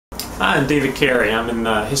I'm David Carey. I'm in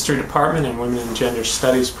the History Department and Women and Gender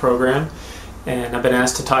Studies program, and I've been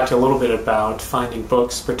asked to talk to you a little bit about finding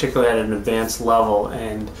books, particularly at an advanced level,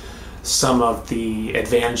 and some of the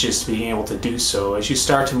advantages to being able to do so. As you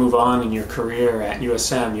start to move on in your career at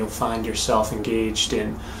USM, you'll find yourself engaged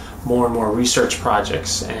in more and more research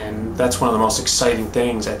projects, and that's one of the most exciting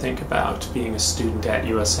things I think about being a student at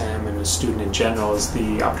USM and a student in general, is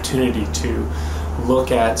the opportunity to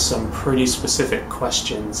look at some pretty specific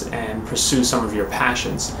questions and pursue some of your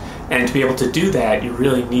passions. And to be able to do that, you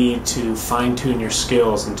really need to fine-tune your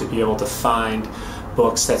skills and to be able to find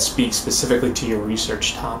books that speak specifically to your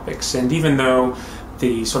research topics. And even though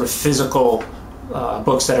the sort of physical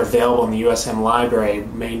books that are available in the USM library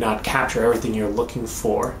may not capture everything you're looking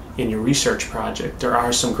for in your research project, there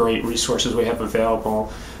are some great resources we have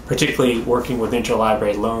available, particularly working with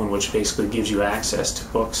interlibrary loan, which basically gives you access to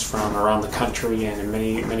books from around the country and in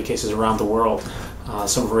many cases around the world.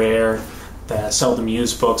 Some rare, seldom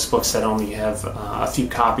used books that only have a few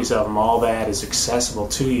copies of them. All that is accessible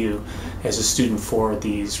to you as a student for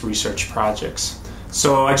these research projects.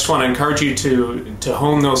 So I just want to encourage you to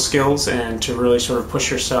hone those skills and to really sort of push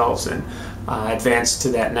yourselves and advance to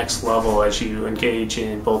that next level as you engage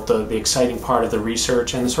in both the exciting part of the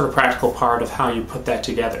research and the sort of practical part of how you put that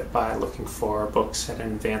together by looking for books at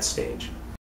an advanced stage.